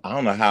 he was, I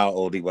don't know how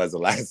old he was the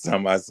last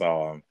time I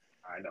saw him.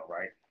 I know,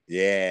 right?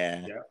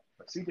 Yeah. Yeah.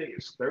 But CJ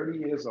is 30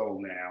 years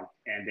old now.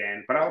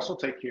 But I also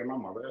take care of my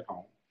mother at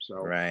home.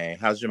 So. Right.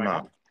 How's your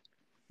mom?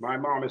 My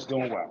mom is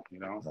doing well,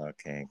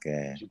 Okay,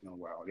 good. She's doing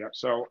well. Yep.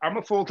 So I'm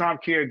a full-time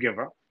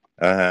caregiver.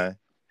 Uh-huh.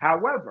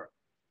 However,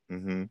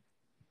 mm-hmm.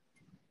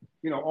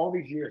 All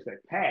these years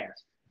that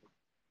passed,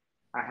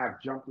 I have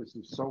jumped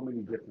into so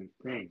many different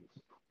things.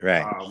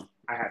 Right.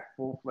 I had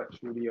full-fledged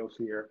studios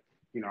here,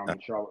 in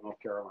Charlotte, North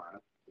Carolina.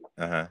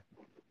 Uh-huh.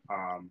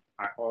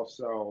 I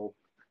also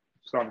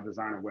started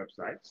designing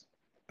websites.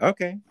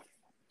 Okay.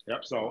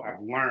 Yep. So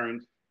I've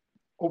learned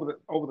over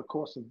the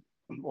course of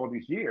all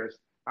these years,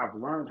 I've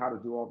learned how to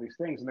do all these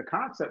things. And the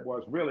concept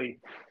was really,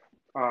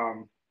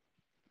 I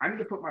need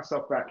to put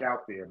myself back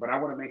out there, but I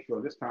want to make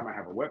sure this time I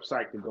have a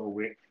website to go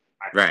with.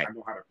 I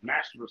know how to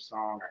master a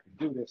song. I can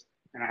do this.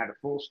 And I had a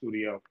full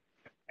studio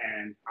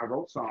and I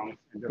wrote songs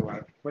and did a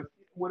lot. But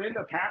what ended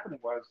up happening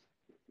was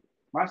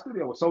my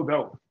studio was so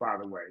dope, by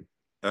the way,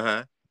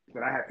 that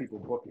I had people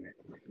booking it.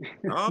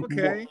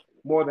 Okay.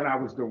 more than I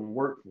was doing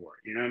work for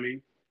it. You know what I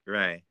mean?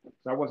 Right.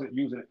 So I wasn't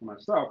using it for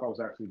myself. I was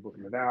actually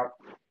booking it out.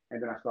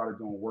 And then I started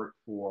doing work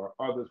for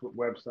others with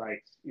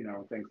websites,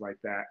 things like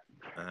that.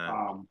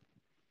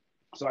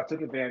 So I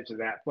took advantage of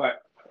that.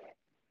 But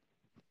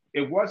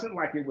it wasn't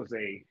like it was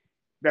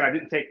that I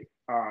didn't take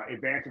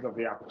advantage of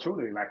the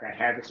opportunity. Like I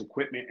had this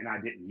equipment and I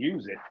didn't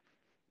use it.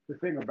 The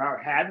thing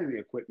about having the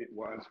equipment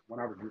was when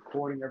I was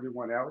recording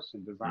everyone else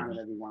and designing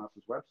everyone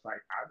else's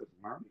website, I was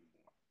learning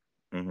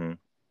more. Mm-hmm.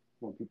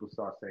 When people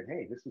start saying,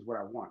 hey, this is what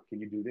I want. Can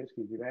you do this?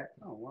 Can you do that?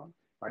 Oh, well,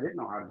 I didn't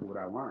know how to do it.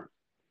 I learned.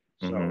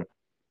 So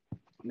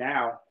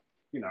now,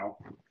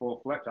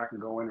 full-fledged, I can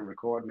go in and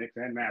record, mix,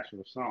 and master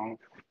a song,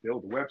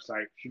 build a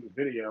website, shoot a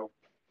video,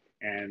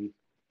 and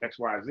X,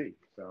 Y, Z.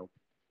 So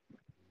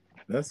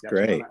that's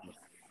great.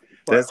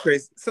 That's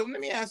great. So let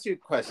me ask you a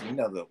question.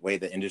 The way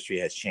the industry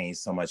has changed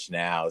so much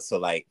now. So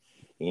like,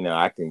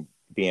 I can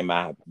be in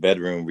my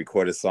bedroom,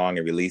 record a song,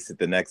 and release it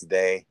the next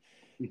day.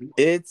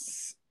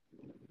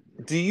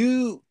 Do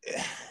you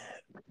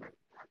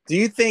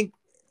think,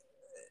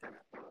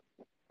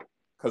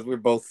 because we're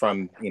both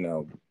from,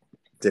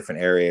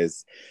 different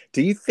areas,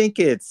 do you think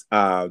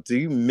do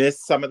you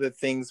miss some of the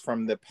things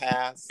from the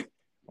past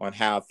on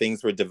how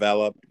things were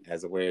developed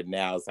as where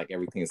now it's like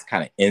everything is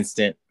kind of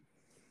instant?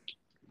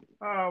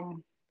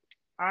 I'm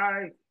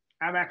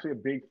actually a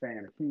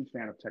huge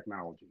fan of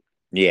technology.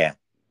 Yeah.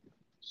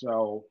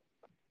 So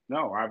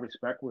no, I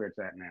respect where it's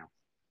at now.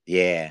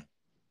 Yeah.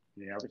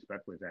 Yeah, I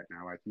respect where it's at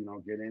now. Like,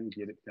 get in,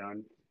 get it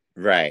done,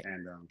 Right.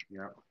 and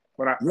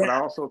but I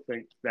Yeah. also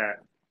think that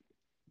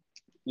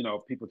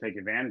people take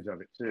advantage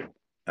of it too.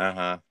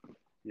 Uh-huh.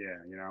 Yeah.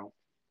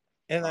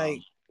 And like,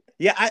 Um,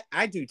 yeah,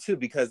 I do too,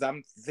 because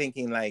I'm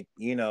thinking like,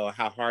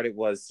 how hard it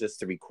was just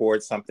to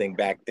record something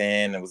back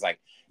then. It was like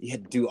you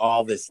had to do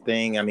all this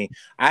thing. I mean,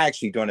 I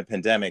actually during the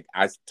pandemic,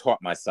 I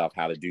taught myself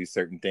how to do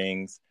certain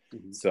things.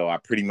 mhm. So I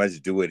pretty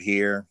much do it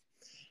here.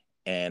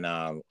 And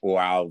or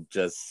I'll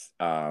just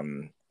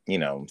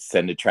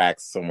send the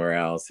tracks somewhere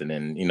else, and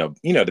then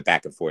the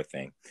back and forth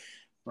thing.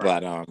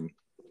 Right.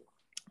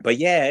 But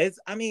yeah, it's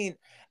I mean,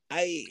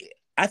 I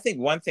I think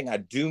one thing I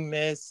do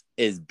miss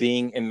is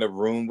being in the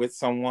room with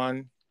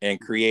someone and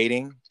Mhm.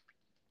 creating.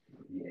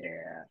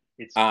 Yeah,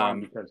 it's fun Um,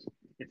 because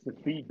it's the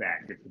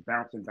feedback, it's the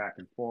bouncing back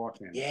and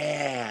forth, and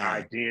yeah,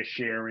 idea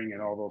sharing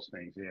and all those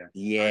things. Yeah, I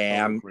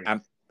yeah, totally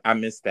agree. I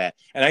miss that,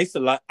 and I used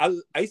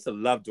to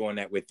love doing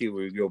that with you.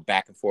 We go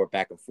back and forth.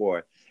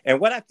 And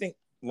what I think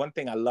one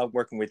thing I love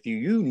working with you,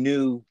 you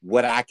knew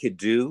what I could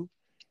do,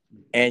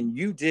 Mhm. and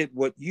you did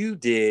what you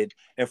did,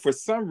 and for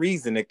some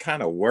reason it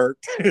kind of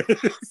worked.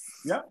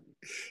 Yep.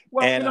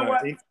 Well, you and know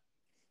what?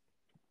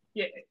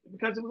 Yeah,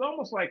 because it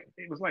was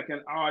like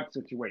an odd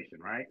situation,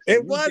 right? So it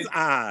you was did,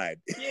 odd.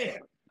 yeah,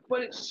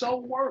 but it so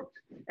worked,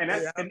 and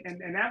that Yeah.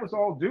 and that was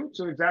all due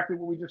to exactly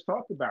what we just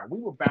talked about. We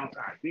would bounce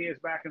ideas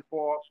back and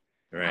forth.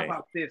 How Right.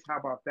 about this? How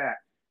about that?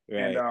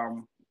 And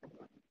Right.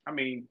 I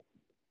mean,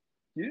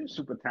 you're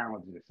super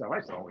talented yourself. I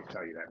used to always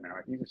tell you that, man.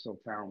 Like, you're just so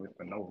talented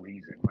for no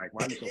reason. Like,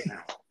 why are you so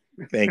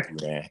Thank you,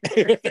 man.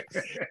 talented?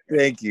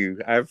 Thank you.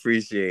 I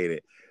appreciate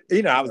it.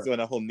 I was Sure. doing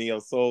a whole neo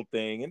soul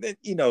thing, and then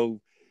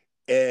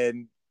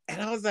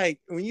and I was like,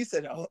 when you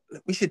said, "Oh,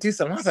 we should do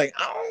something," I was like,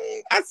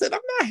 "Oh," I said, "I'm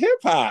not hip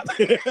hop."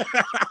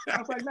 I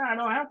was like, nah, I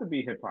don't have to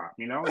be hip hop,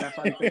 and that's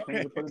how you take things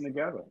and put them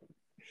together.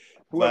 but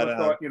Whoever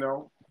thought,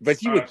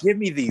 you would us. give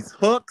me these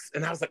hooks,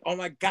 and I was like, "Oh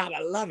my god,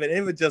 I love it!" And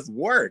it would just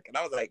work, and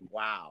I was like,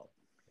 "Wow."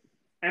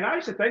 And I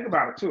used to think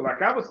about it too.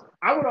 Like, I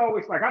would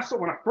always like I saw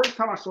when I first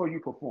time I saw you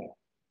perform,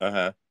 Uh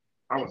huh.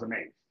 I was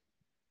amazed.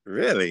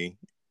 Really?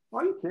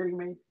 Are you kidding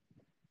me?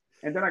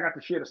 And then I got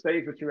to share the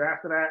stage with you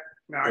after that.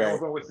 Now I Right.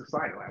 was always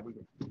excited, like we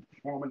were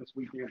performing this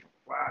weekend.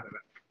 Blah, blah, blah.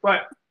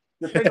 But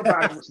the thing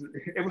about it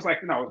was like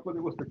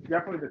it was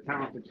definitely the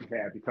talent that you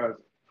had because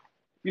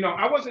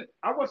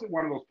I wasn't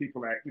one of those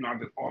people that I'm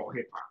just all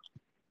hip hop.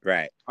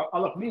 Right. I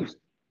love music,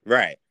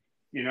 Right.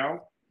 you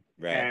know,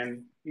 Right.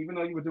 and even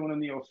though you were doing the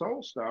neo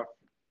soul stuff,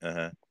 Uh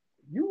huh.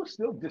 you were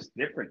still just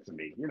different to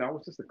me. It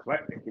was just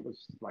eclectic. It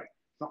was like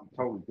something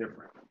totally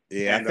different.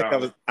 Yeah,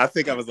 And I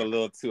think I was a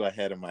little too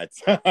ahead of my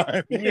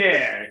time.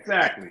 yeah,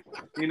 exactly.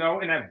 And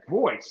that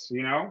voice,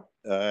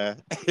 uh,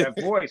 that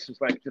voice was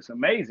like just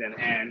amazing.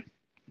 And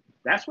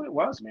that's what it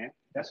was, man.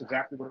 That's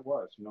exactly what it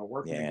was.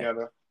 Working yeah.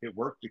 together, it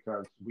worked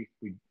because we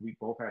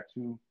both had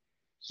two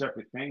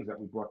separate things that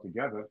we brought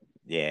together,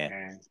 Yeah.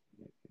 and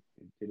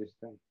it did its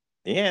thing.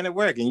 Yeah, and it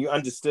worked, and you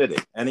understood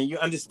it, and then you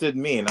understood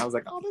me, and I was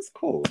like, "Oh, that's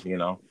cool."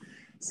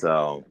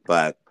 So,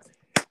 but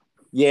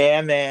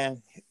yeah,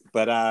 man.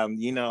 But I'm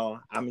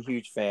a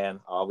huge fan,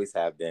 always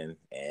have been,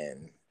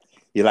 and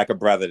you're like a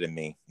brother to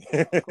me.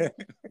 Of course,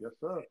 yes,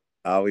 sir.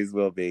 Always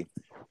will be.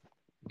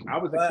 But I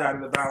was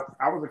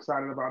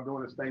excited about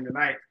doing this thing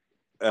tonight.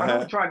 I know we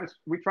uh-huh. tried this.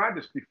 We tried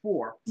this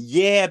before.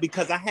 Yeah,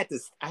 because I had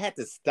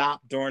to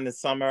stop during the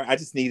summer. I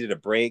just needed a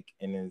break,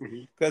 and then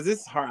Hmm. because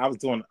it's hard. I was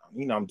doing,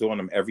 I'm doing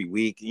them every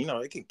week.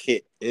 It can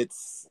kit.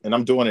 And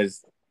I'm doing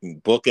is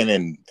booking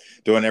and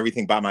doing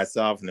everything by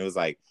myself, and it was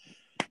like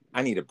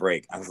I need a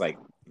break. I was like,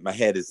 my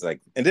head is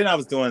like, and then I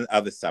was doing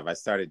other stuff.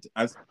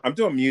 I'm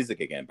doing music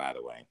again, by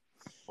the way,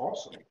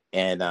 Awesome.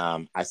 and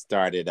I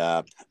started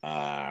up,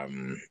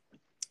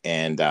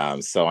 and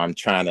so I'm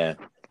trying to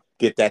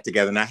get that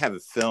together. And I have a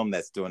film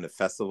that's doing the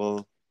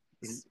festival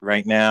Mhm.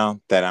 right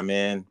now that I'm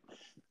in.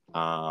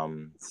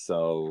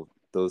 So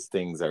those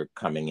things are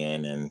coming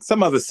in, and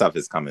some other stuff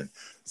is coming.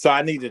 So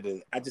I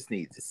just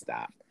needed to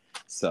stop.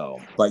 So,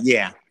 but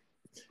yeah,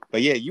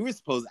 you were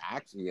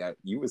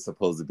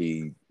supposed to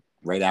be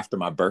right after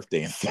my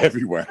birthday in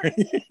February.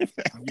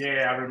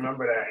 Yeah, I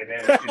remember that,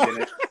 and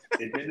then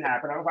it didn't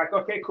happen. I was like,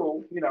 okay,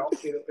 cool.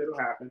 It'll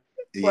happen.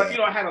 But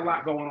Yeah, I had a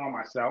lot going on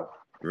myself,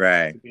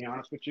 right. to be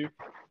honest with you.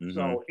 Hmm.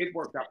 So it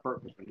worked out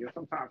perfectly.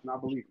 Sometimes, and I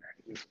believe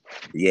that.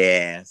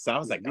 Yeah. So I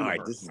was like, all right,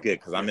 Universe. this is good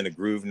because I'm in a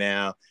groove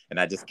now, and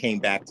I just came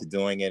back to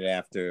doing it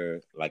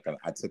after I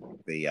took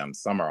the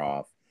summer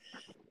off,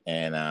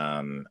 and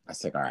I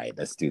said, all right,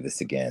 let's do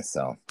this again.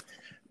 So,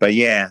 but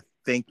yeah,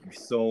 thank you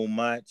so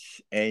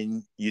much,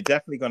 and you're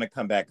definitely going to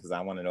come back because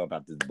I want to know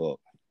about this book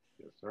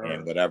Yes,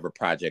 and sir. whatever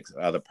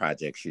other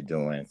projects you're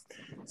doing.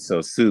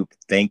 So, Soup,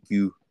 thank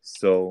you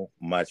so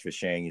much for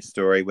sharing your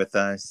story with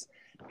us,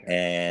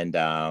 Okay. and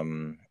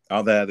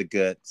all the other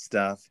good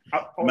stuff.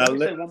 Let me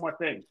say one more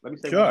thing. Let me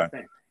say one more Sure.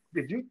 thing.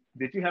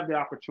 Did you have the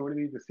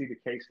opportunity to see the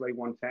K Slay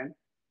 110?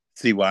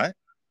 See what?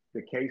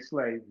 The K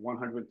Slay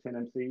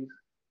 110 MCs?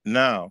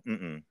 No.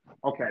 Mm-mm.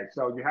 Okay,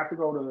 so you have to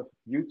go to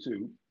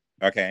YouTube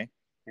Okay.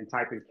 and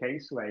type in K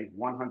Slay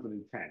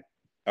 110.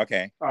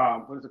 Okay.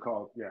 What is it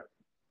called?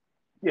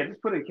 Yeah,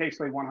 just put in K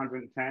Slay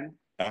 110,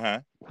 Uh-huh.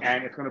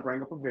 and it's going to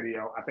bring up a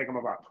video. I think I'm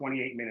about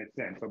 28 minutes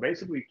in. So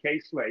basically, K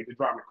Slay, the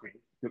drama king,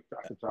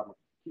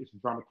 the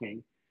drama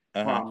king,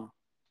 Uh-huh. um,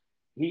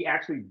 he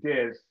actually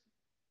does.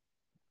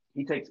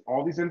 He takes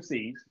all these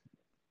MCs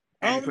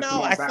and Oh he puts them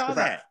no, on I back to saw back.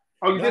 that.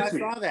 Oh, you No, did I see it?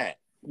 saw that.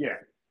 Yeah.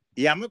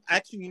 Yeah,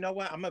 actually, you know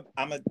what? I'm gonna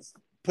I'm gonna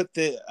put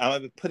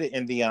it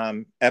in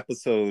the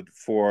episode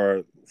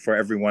for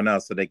everyone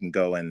else so they can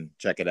go and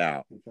check it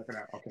out. Check it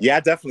out. Okay. Yeah, I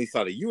definitely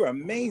saw that. You were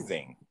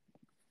amazing.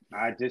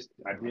 I did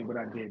what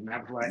I did, and I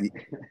was like,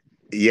 that's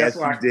Yes,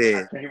 why you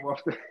did. I came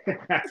off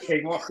I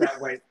came off that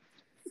way,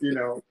 you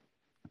know.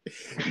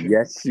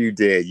 Yes, you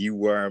did. You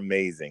were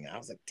amazing. I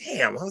was like,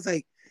 damn. I was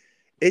like,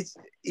 it's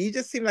you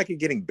just seem like you're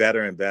getting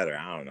better and better.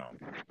 I don't know.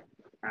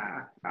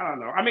 I don't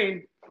know. I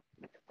mean,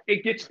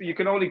 it gets you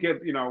can only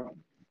get,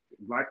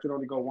 life can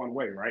only go one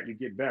way, right? You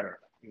get better.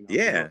 If it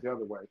Yeah. goes the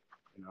other way,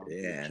 you're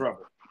in Yeah.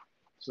 trouble.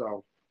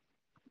 So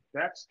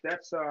that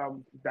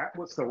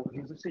was so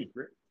here's a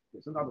secret.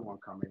 There's another one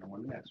coming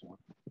on the next one.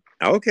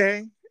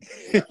 Okay.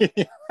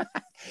 Yeah.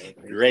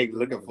 Great.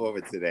 Looking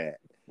forward to that.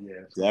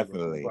 Yeah,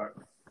 Definitely.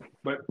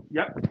 But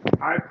yep,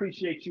 I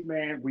appreciate you,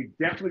 man. We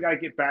definitely got to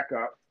get back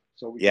up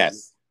so we can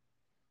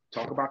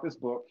talk about this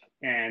book.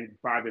 And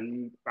by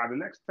the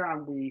next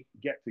time we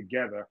get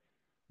together,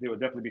 there will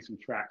definitely be some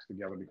tracks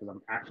together because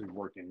I'm actually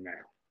working now.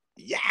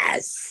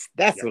 Yes,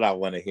 that's what I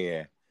want to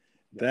hear.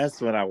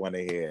 That's what I want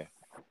to hear.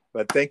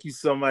 But thank you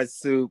so much,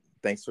 Soup.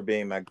 Thanks for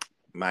being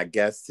my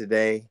guest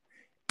today.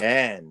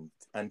 And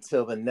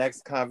until the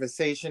next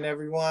conversation,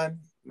 everyone,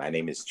 my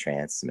name is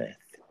Trance Smith.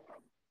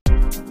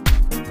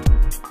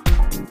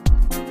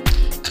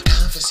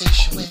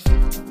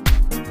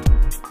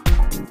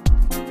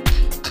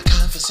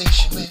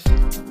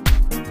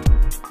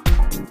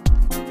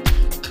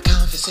 A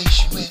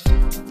conversation with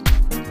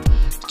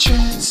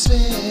Trance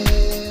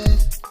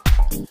Smith.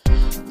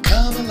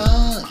 Come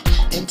along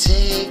and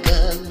take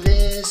a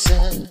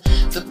listen.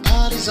 The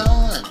party's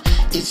on,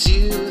 it's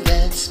you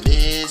that's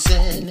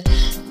missing.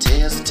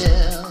 Tales to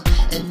tell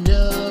and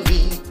no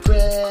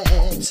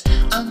regrets.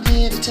 I'm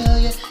here to tell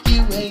you,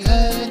 you ain't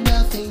heard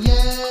nothing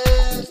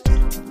yet.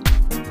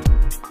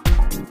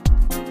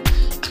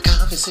 A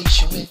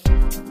conversation with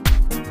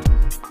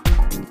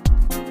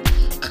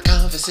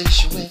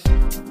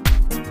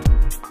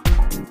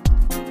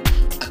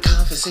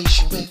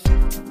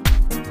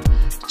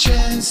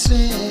Trance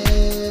Smith.